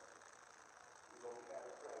 p.m. We're going to be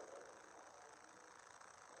having prayer service.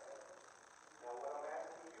 Now, what I'm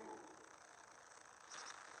asking you,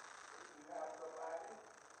 if you have somebody,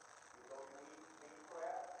 you know you need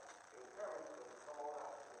prayer, encourage them to come on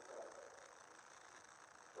out to the service.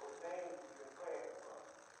 Those names you've been praying from.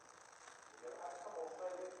 You know, I come on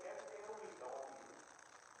Sunday, every day of the week, I'm going to be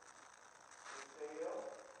 6 a.m.,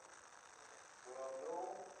 12 noon,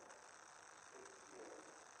 6 p.m.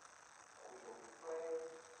 And we're going to be praying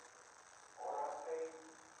on our faith.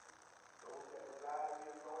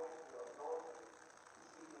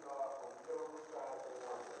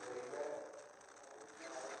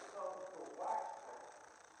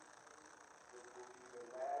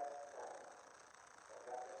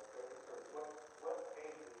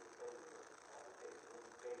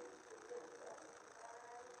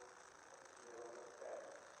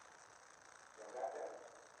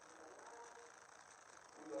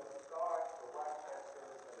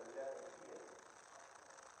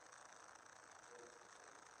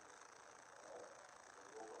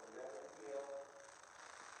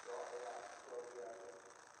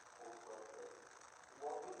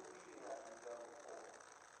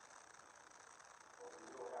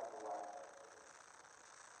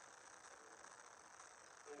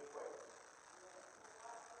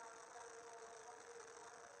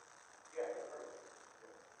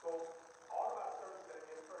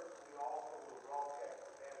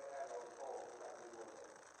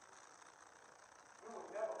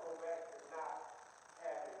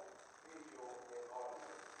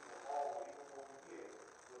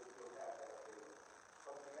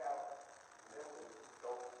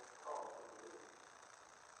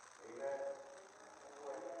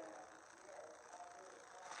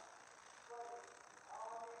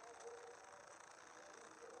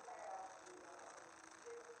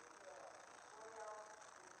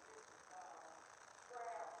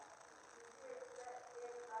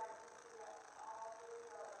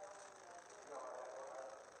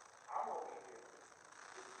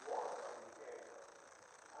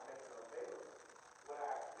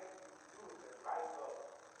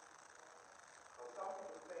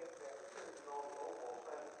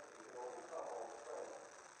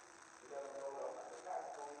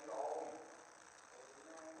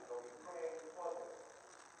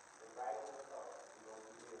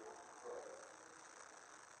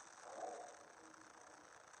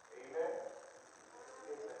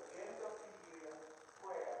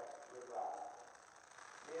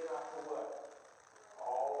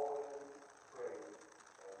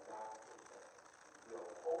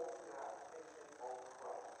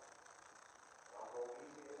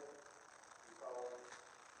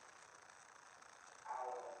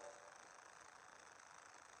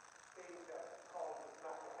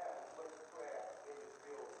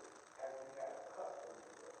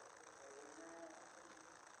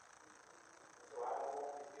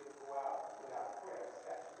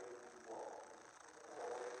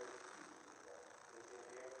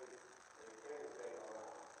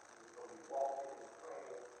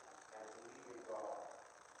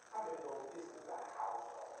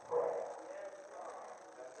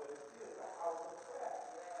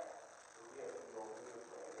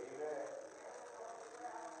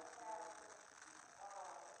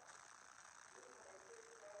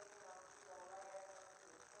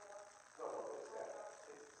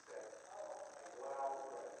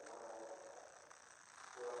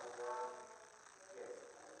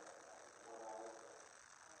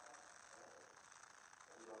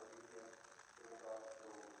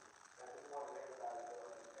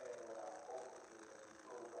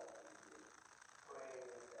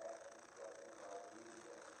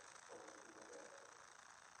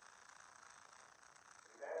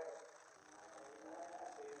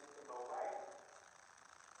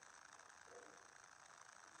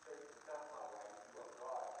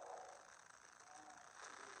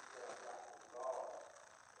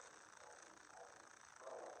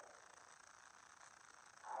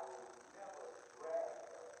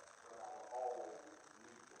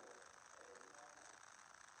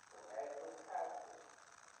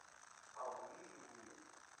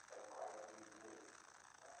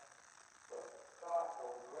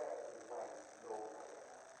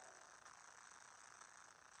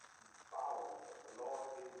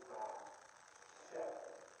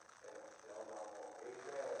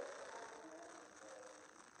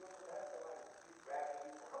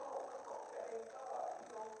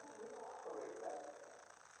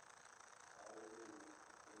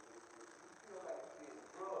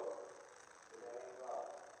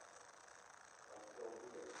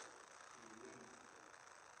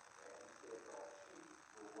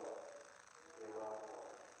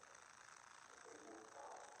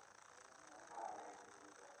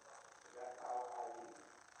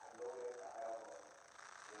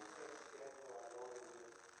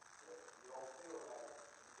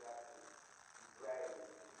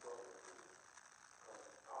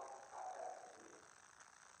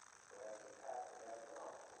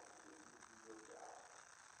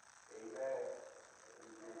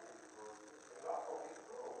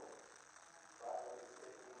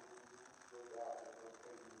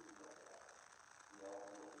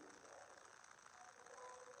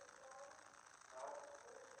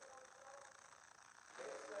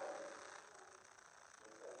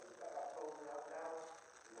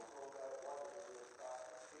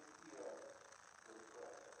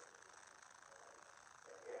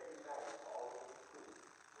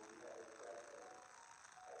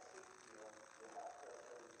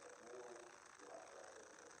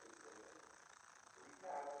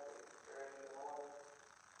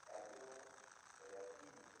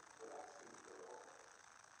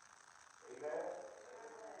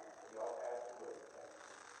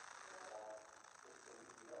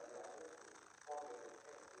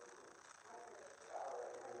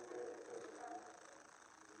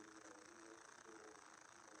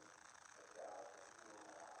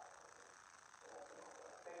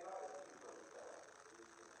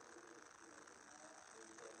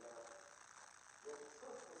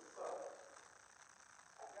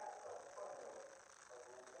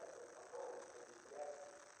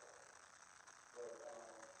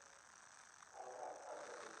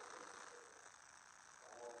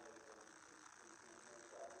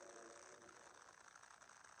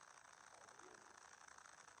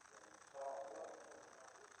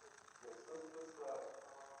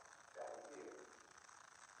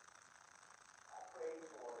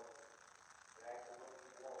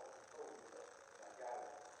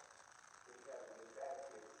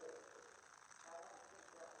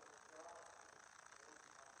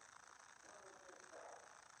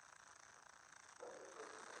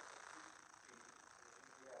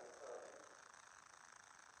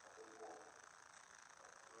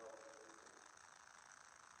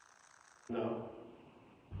 No.